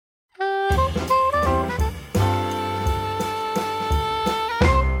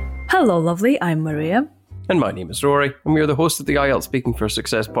Hello, lovely. I'm Maria. And my name is Rory, and we are the hosts of the IELTS Speaking for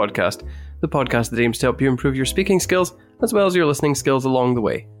Success podcast, the podcast that aims to help you improve your speaking skills as well as your listening skills along the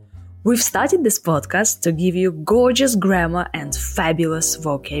way. We've started this podcast to give you gorgeous grammar and fabulous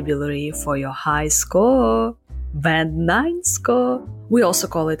vocabulary for your high score, Band 9 score. We also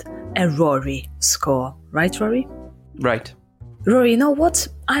call it a Rory score. Right, Rory? Right. Rory, you know what?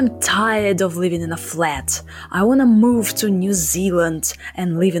 I'm tired of living in a flat. I want to move to New Zealand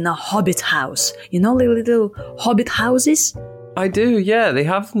and live in a hobbit house. You know the little hobbit houses? I do, yeah, they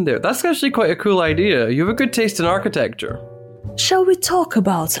have them there. That's actually quite a cool idea. You have a good taste in architecture. Shall we talk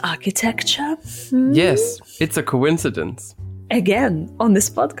about architecture? Yes, it's a coincidence. Again, on this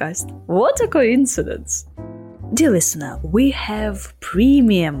podcast. What a coincidence. Dear listener, we have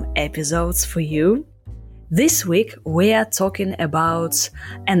premium episodes for you. This week, we are talking about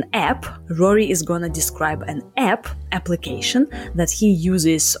an app. Rory is going to describe an application that he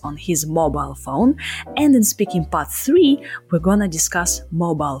uses on his mobile phone. And in Speaking Part 3, we're going to discuss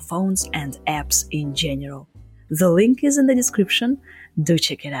mobile phones and apps in general. The link is in the description. Do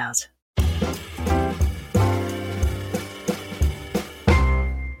check it out.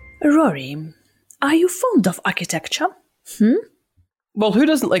 Rory, are you fond of architecture? Well, who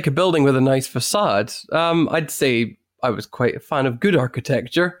doesn't like a building with a nice facade? I'd say I was quite a fan of good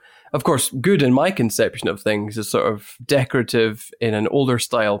architecture. Of course, good in my conception of things is sort of decorative in an older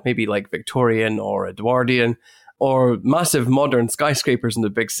style, maybe like Victorian or Edwardian, or massive modern skyscrapers in the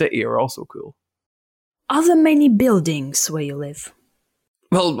big city are also cool. Are there many buildings where you live?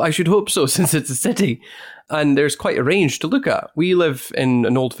 Well, I should hope so, since it's a city. And there's quite a range to look at. We live in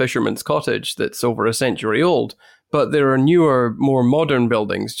an old fisherman's cottage that's over a century old, but there are newer, more modern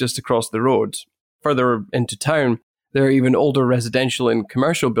buildings just across the road. Further into town, there are even older residential and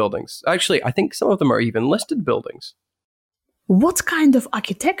commercial buildings. Actually, I think some of them are even listed buildings. What kind of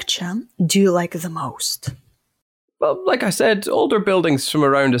architecture do you like the most? Well, like I said, older buildings from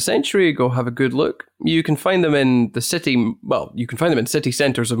around a century ago have a good look. You can find them in the city, you can find them in city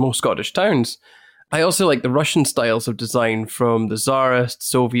centres of most Scottish towns. I also like the Russian styles of design from the Tsarist,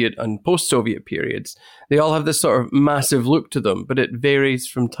 Soviet and post-Soviet periods. They all have this sort of massive look to them, but it varies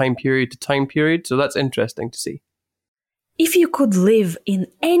from time period to time period, so that's interesting to see. If you could live in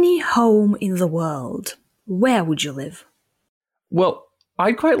any home in the world, where would you live? Well,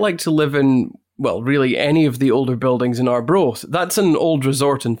 I'd quite like to live in, really any of the older buildings in Arbroath. That's an old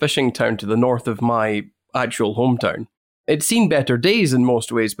resort and fishing town to the north of my actual hometown. It's seen better days in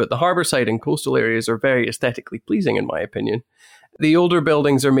most ways, but the harbourside and coastal areas are very aesthetically pleasing in my opinion. The older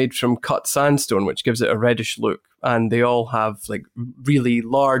buildings are made from cut sandstone, which gives it a reddish look, and they all have really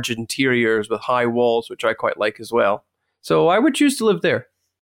large interiors with high walls, which I quite like as well. So I would choose to live there.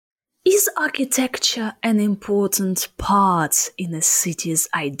 Is architecture an important part in a city's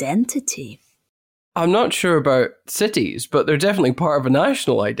identity? I'm not sure about cities, but they're definitely part of a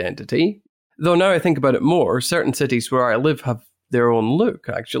national identity. Though now I think about it more, certain cities where I live have their own look,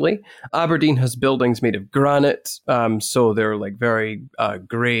 actually. Aberdeen has buildings made of granite, so they're very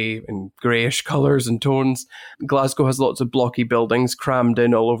grey and greyish colours and tones. Glasgow has lots of blocky buildings crammed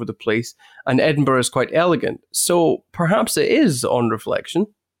in all over the place, and Edinburgh is quite elegant. So perhaps it is on reflection.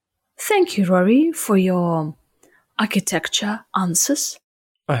 Thank you, Rory, for your architecture answers.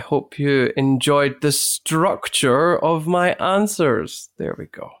 I hope you enjoyed the structure of my answers. There we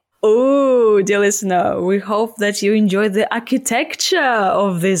go. Oh, dear listener, we hope that you enjoyed the architecture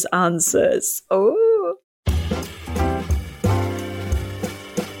of these answers. Oh.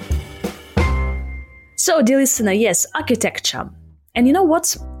 So, dear listener, yes, architecture. And you know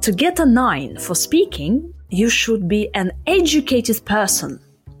what? To get a 9 for speaking, you should be an educated person.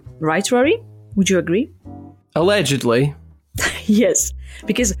 Right, Rory? Would you agree? Allegedly. Yes,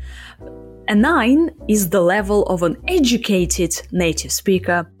 because a 9 is the level of an educated native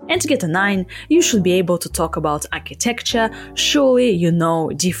speaker, and to get a 9, you should be able to talk about architecture. Surely you know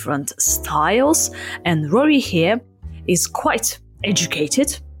different styles, and Rory here is quite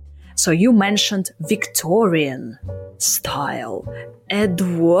educated. So you mentioned Victorian style,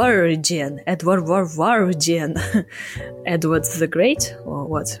 Edwardian, Edward the Great, or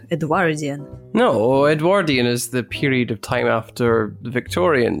what? Edwardian? No, Edwardian is the period of time after the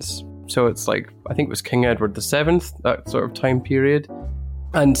Victorians. So it's I think it was King Edward VII, that sort of time period.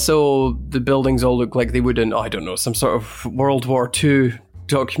 And so the buildings all look like they would in, some sort of World War II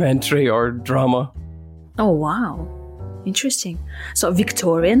documentary or drama. Oh, wow. Interesting. So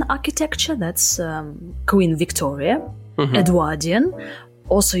Victorian architecture, that's Queen Victoria. Mm-hmm. Edwardian.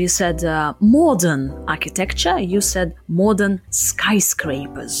 Also, you said modern architecture. You said modern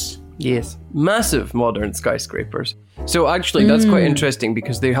skyscrapers. Yes, massive modern skyscrapers. So actually, that's quite interesting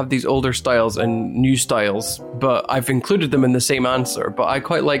because they have these older styles and new styles, but I've included them in the same answer, but I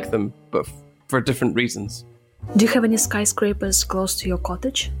quite like them, but for different reasons. Do you have any skyscrapers close to your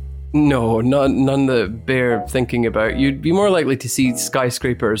cottage? No, none that bear thinking about. You'd be more likely to see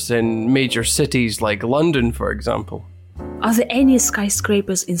skyscrapers in major cities like London, for example. Are there any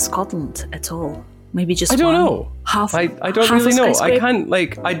skyscrapers in Scotland at all? Maybe just I don't one? know. I don't really know. I can't,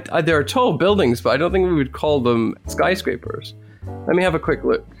 there are tall buildings, but I don't think we would call them skyscrapers. Let me have a quick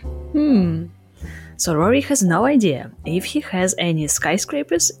look. So Rory has no idea if he has any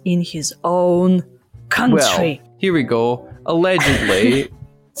skyscrapers in his own country. Well, here we go. Allegedly.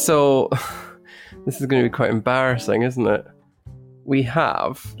 So, this is going to be quite embarrassing, isn't it? We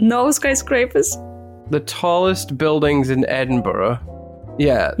have... No skyscrapers? The tallest buildings in Edinburgh.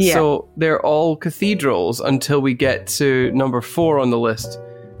 Yeah, so they're all cathedrals until we get to number 4 on the list,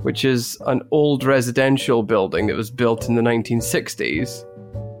 which is an old residential building that was built in the 1960s.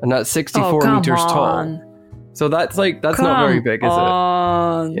 And that's 64 meters tall. So that's not very big, is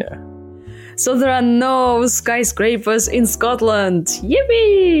it? Yeah. So there are no skyscrapers in Scotland.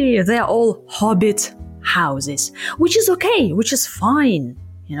 Yippee! They're all hobbit houses, which is okay, which is fine.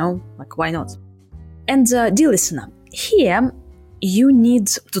 Why not? And dear listener, here you need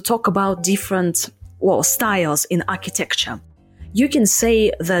to talk about different, styles in architecture. You can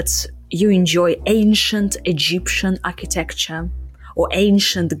say that you enjoy ancient Egyptian architecture or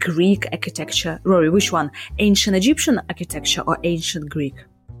ancient Greek architecture. Rory, which one? Ancient Egyptian architecture or ancient Greek?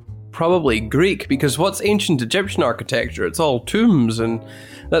 Probably Greek, because what's ancient Egyptian architecture? It's all tombs, and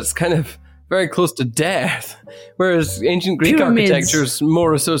that's kind of very close to death. Whereas ancient Greek architecture is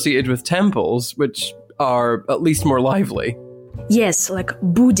more associated with temples, which are at least more lively. Yes, like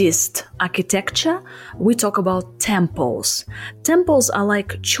Buddhist architecture, we talk about temples. Temples are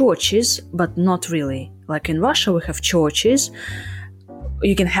like churches, but not really. Like in Russia, we have churches.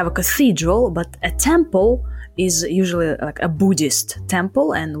 You can have a cathedral, but a temple is usually like a Buddhist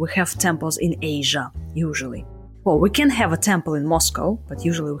temple, and we have temples in Asia, usually. Well, we can have a temple in Moscow, but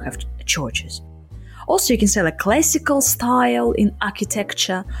usually we have churches. Also, you can say like classical style in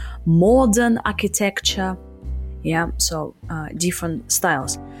architecture, modern architecture. Yeah, so different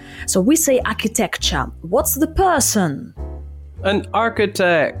styles. So we say architecture. What's the person? An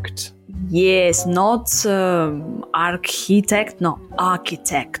architect. Yes, not architect, no,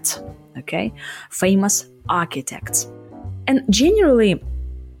 architect. Okay, famous architects. And generally,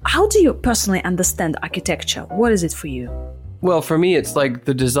 how do you personally understand architecture? What is it for you? Well, for me, it's like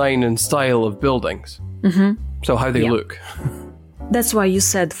the design and style of buildings. So how they look. That's why you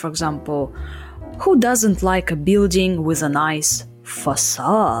said, for example, who doesn't like a building with a nice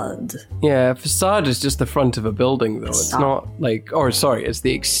facade? Yeah, facade is just the front of a building, though. It's not it's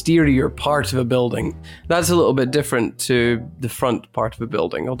the exterior part of a building. That's a little bit different to the front part of a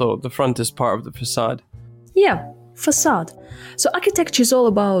building, although the front is part of the facade. Yeah, facade. So architecture is all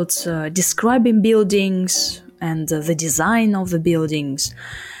about describing buildings and the design of the buildings.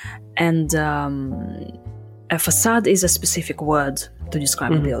 And a facade is a specific word to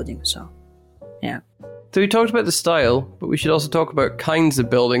describe a building, so yeah. So we talked about the style, but we should also talk about kinds of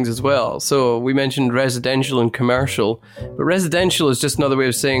buildings as well. So we mentioned residential and commercial, but residential is just another way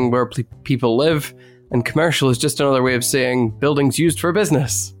of saying where people live, and commercial is just another way of saying buildings used for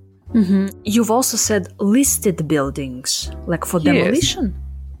business. You've also said listed buildings, like for demolition.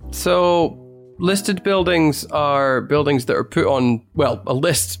 So listed buildings are buildings that are put on, a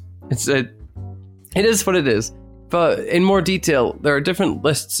list. It is what it is. But in more detail, there are different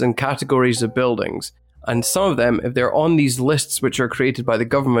lists and categories of buildings. And some of them, if they're on these lists which are created by the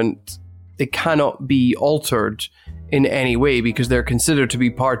government, they cannot be altered in any way because they're considered to be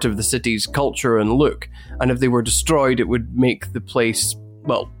part of the city's culture and look. And if they were destroyed, it would make the place,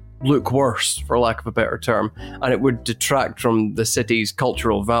 look worse, for lack of a better term. And it would detract from the city's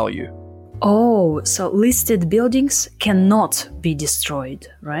cultural value. Oh, so listed buildings cannot be destroyed,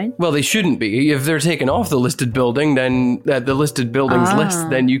 right? Well, they shouldn't be. If they're taken off the listed building, then the listed buildings list,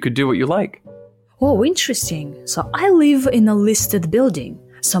 then you could do what you like. Oh, interesting. So I live in a listed building.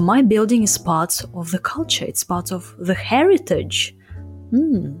 So my building is part of the culture. It's part of the heritage.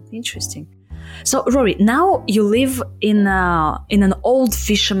 Interesting. So Rory, now you live in an old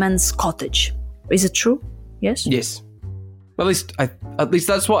fisherman's cottage. Is it true? Yes? Yes. At least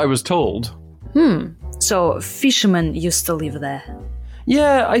that's what I was told. So fishermen used to live there.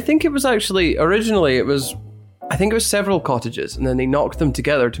 Yeah, I think it was actually, originally it was several cottages, and then they knocked them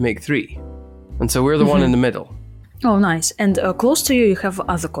together to make 3. And so we're the one in the middle. Oh, nice. And close to you have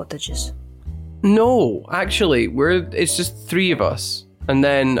other cottages? No, actually, it's just 3 of us. And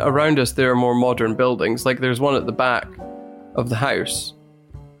then around us, there are more modern buildings. Like there's one at the back of the house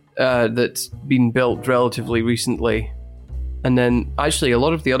that's been built relatively recently. And then actually a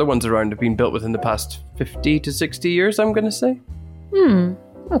lot of the other ones around have been built within the past 50 to 60 years, I'm going to say.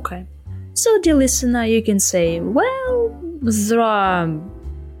 Okay. So, dear listener, you can say, well, there are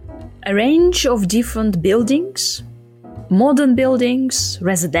a range of different buildings, modern buildings,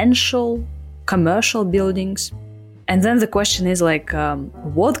 residential, commercial buildings. And then the question is like,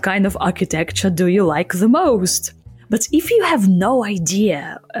 what kind of architecture do you like the most? But if you have no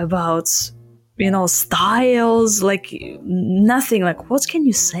idea about, styles, like nothing, like what can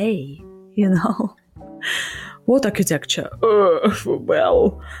you say, What architecture?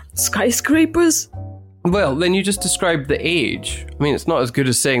 Well, skyscrapers? Well, then you just described the age. I mean, it's not as good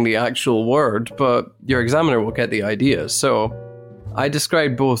as saying the actual word, but your examiner will get the idea. So I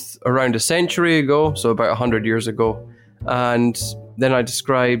described both around a century ago, so about 100 years ago, and then I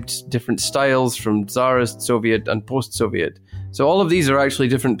described different styles from Tsarist, Soviet, and post-Soviet. So all of these are actually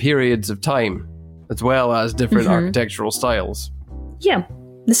different periods of time, as well as different architectural styles. Yeah.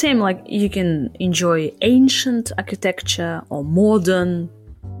 The same, like you can enjoy ancient architecture or modern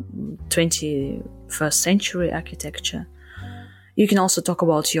 21st century architecture. You can also talk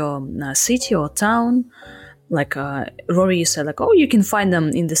about your city or town. Like Rory, you said, like, you can find them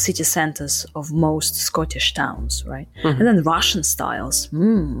in the city centers of most Scottish towns, right? And then Russian styles.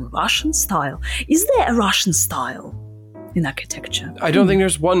 Russian style. Is there a Russian style in architecture? I don't think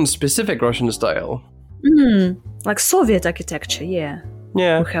there's one specific Russian style. Like Soviet architecture, yeah.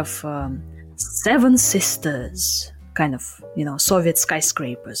 Yeah. We have Seven Sisters, kind of, Soviet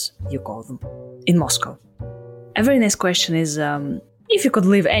skyscrapers, you call them, in Moscow. A very nice question is, if you could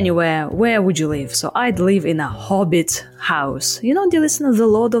live anywhere, where would you live? So I'd live in a hobbit house. Dear listener, the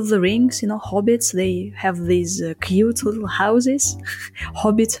Lord of the Rings, hobbits, they have these cute little houses.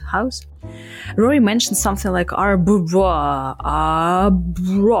 Hobbit house. Rory mentioned something like Arbroath.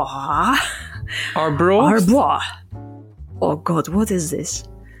 Oh God, what is this?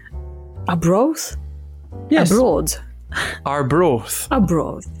 Arbroath? Yes. Abroad. Arbroath.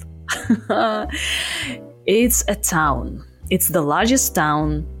 It's a town. It's the largest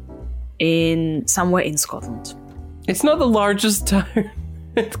town somewhere in Scotland. It's not the largest town.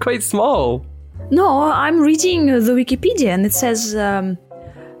 It's quite small. No, I'm reading the Wikipedia and it says the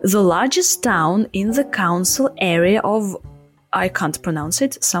largest town in the council area of, I can't pronounce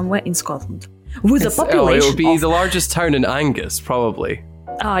it, somewhere in Scotland. With a population it would be the largest town in Angus, probably.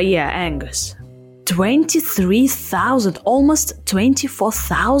 Yeah, Angus. 23,000, almost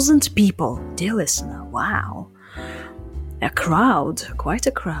 24,000 people. Dear listener, wow. A crowd, quite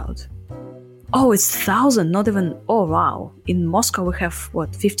a crowd. Oh, it's 1,000, not even, oh wow. In Moscow we have,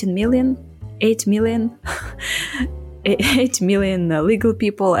 15 million? 8 million? 8 million legal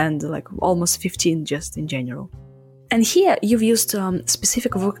people and like almost 15 just in general. And here you've used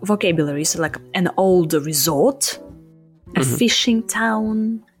specific vocabulary, so like an old resort, a fishing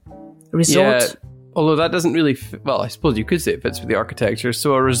town, resort. Yeah, although that doesn't really I suppose you could say it fits with the architecture.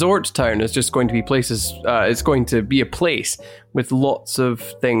 So a resort town is just going to be it's going to be a place with lots of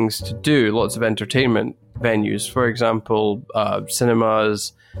things to do, lots of entertainment venues, for example,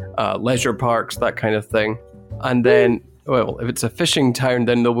 cinemas, leisure parks, that kind of thing. And then, if it's a fishing town,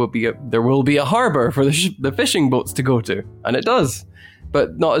 then there will be a harbour for the fishing boats to go to, and it does,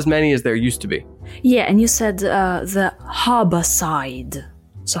 but not as many as there used to be. Yeah, and you said the harbour side.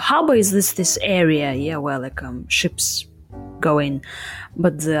 So harbour is this area, yeah, where like ships go in,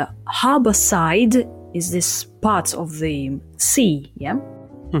 but the harbour side is this part of the sea, yeah.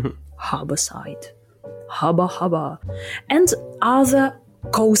 Harbour side, harbour, and other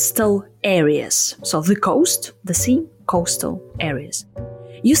coastal areas. So the coast, the sea, coastal areas.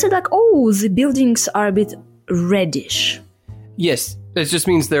 You said like, the buildings are a bit reddish. Yes, it just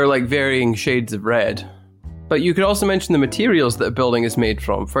means they're like varying shades of red. But you could also mention the materials that a building is made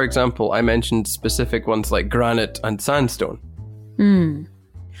from. For example, I mentioned specific ones like granite and sandstone. And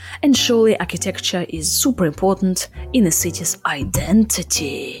surely architecture is super important in a city's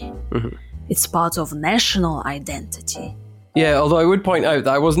identity. It's part of national identity. Yeah, although I would point out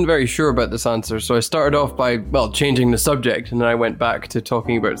that I wasn't very sure about this answer, so I started off by, changing the subject, and then I went back to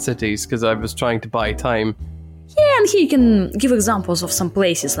talking about cities, because I was trying to buy time. Yeah, and here you can give examples of some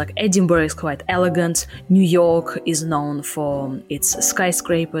places, like Edinburgh is quite elegant, New York is known for its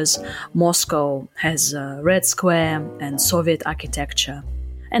skyscrapers, Moscow has Red Square and Soviet architecture,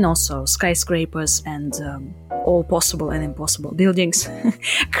 and also skyscrapers and all possible and impossible buildings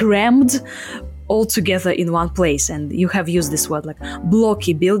crammed all together in one place. And you have used this word, like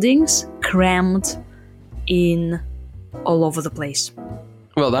blocky buildings crammed in all over the place.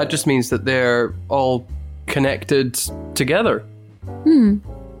 Well, that just means that they're all connected together. And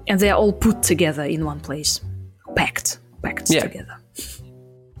they are all put together in one place. Packed together.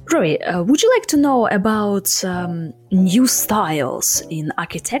 Rory, would you like to know about new styles in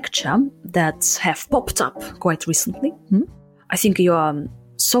architecture that have popped up quite recently? I think you are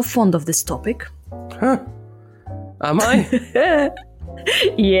so fond of this topic. Huh. Am I?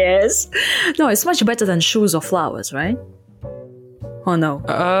 Yes. No, it's much better than shoes or flowers, right? Oh no.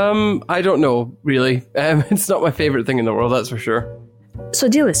 I don't know, really. It's not my favorite thing in the world, that's for sure. So,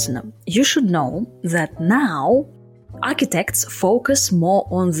 dear listener, you should know that now architects focus more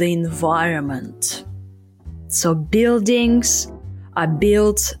on the environment. So, buildings are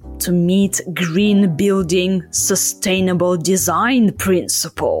built to meet green building sustainable design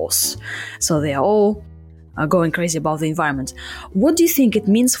principles. So, they are all going crazy about the environment. What do you think it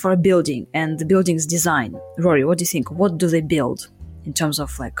means for a building and the building's design? Rory, what do you think? What do they build in terms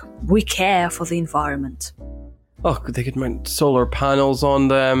of we care for the environment? Oh, they could mount solar panels on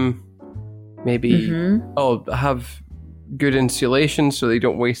them. Maybe, have good insulation so they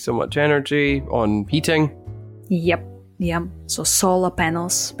don't waste so much energy on heating. Yep. So solar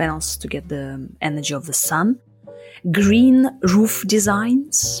panels to get the energy of the sun. Green roof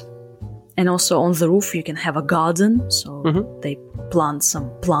designs. And also on the roof you can have a garden, so they plant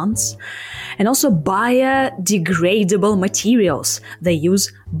some plants. And also biodegradable materials. They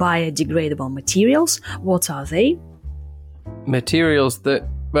use biodegradable materials. What are they? Materials that,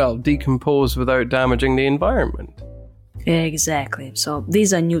 decompose without damaging the environment. Exactly. So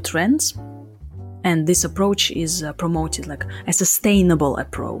these are new trends. And this approach is promoted like a sustainable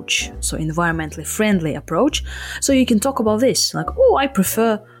approach. So environmentally friendly approach. So you can talk about this. I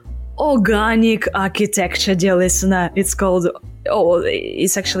prefer organic architecture, dear listener. It's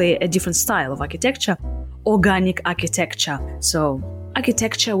actually a different style of architecture. Organic architecture. So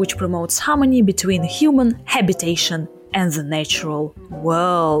architecture which promotes harmony between human habitation and the natural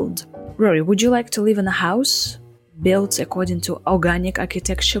world. Rory, would you like to live in a house built according to organic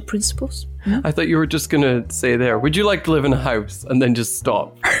architecture principles? I thought you were just going to say there, would you like to live in a house? And then just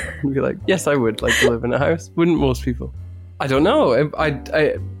stop. And be like, yes, I would like to live in a house. Wouldn't most people? I don't know.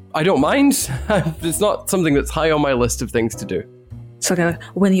 I don't mind. It's not something that's high on my list of things to do. So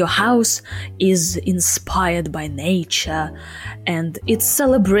when your house is inspired by nature and it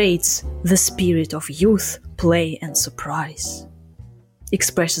celebrates the spirit of youth, play and surprise,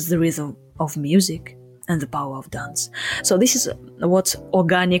 expresses the rhythm of music and the power of dance. So this is what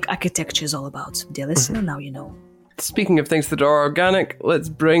organic architecture is all about. Dear listener, now you know. Speaking of things that are organic, let's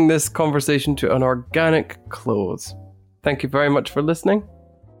bring this conversation to an organic close. Thank you very much for listening.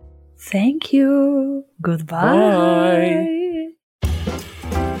 Thank you. Goodbye. Bye.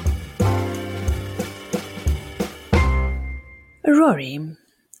 Rory,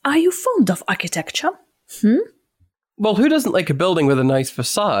 are you fond of architecture? Well, who doesn't like a building with a nice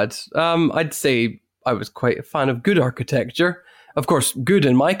facade? I'd say I was quite a fan of good architecture. Of course, good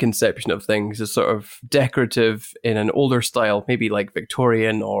in my conception of things is sort of decorative in an older style, maybe like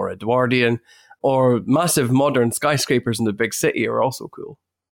Victorian or Edwardian, or massive modern skyscrapers in the big city are also cool.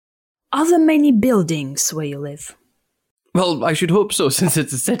 Are there many buildings where you live? Well, I should hope so, since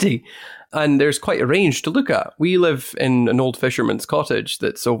it's a city. And there's quite a range to look at. We live in an old fisherman's cottage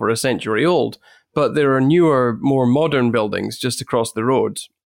that's over a century old, but there are newer, more modern buildings just across the road.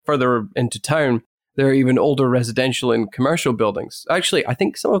 Further into town, there are even older residential and commercial buildings. Actually, I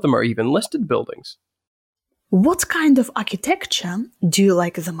think some of them are even listed buildings. What kind of architecture do you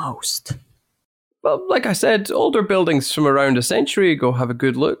like the most? Well, like I said, older buildings from around a century ago have a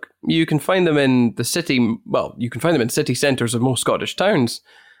good look. You can find them in the city, you can find them in city centres of most Scottish towns.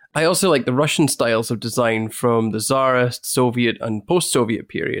 I also like the Russian styles of design from the Tsarist, Soviet and post-Soviet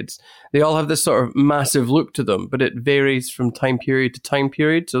periods. They all have this sort of massive look to them, but it varies from time period to time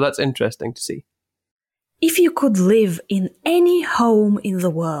period, so that's interesting to see. If you could live in any home in the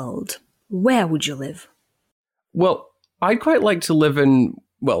world, where would you live? Well, I'd quite like to live in,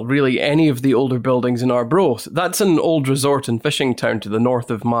 really any of the older buildings in Arbroath. That's an old resort and fishing town to the north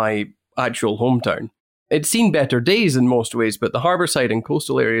of my actual hometown. It's seen better days in most ways, but the harbourside and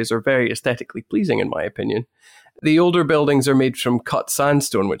coastal areas are very aesthetically pleasing in my opinion. The older buildings are made from cut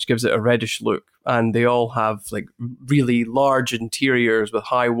sandstone, which gives it a reddish look, and they all have really large interiors with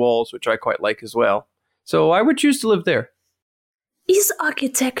high walls, which I quite like as well. So I would choose to live there. Is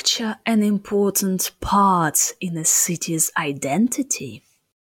architecture an important part in a city's identity?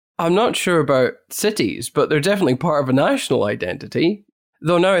 I'm not sure about cities, but they're definitely part of a national identity.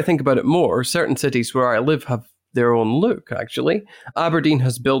 Though now I think about it more, certain cities where I live have their own look, actually. Aberdeen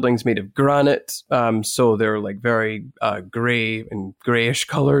has buildings made of granite, so they're like very grey and greyish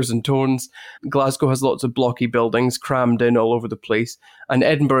colours and tones. Glasgow has lots of blocky buildings crammed in all over the place, and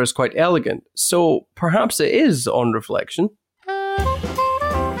Edinburgh is quite elegant. So perhaps it is, on reflection.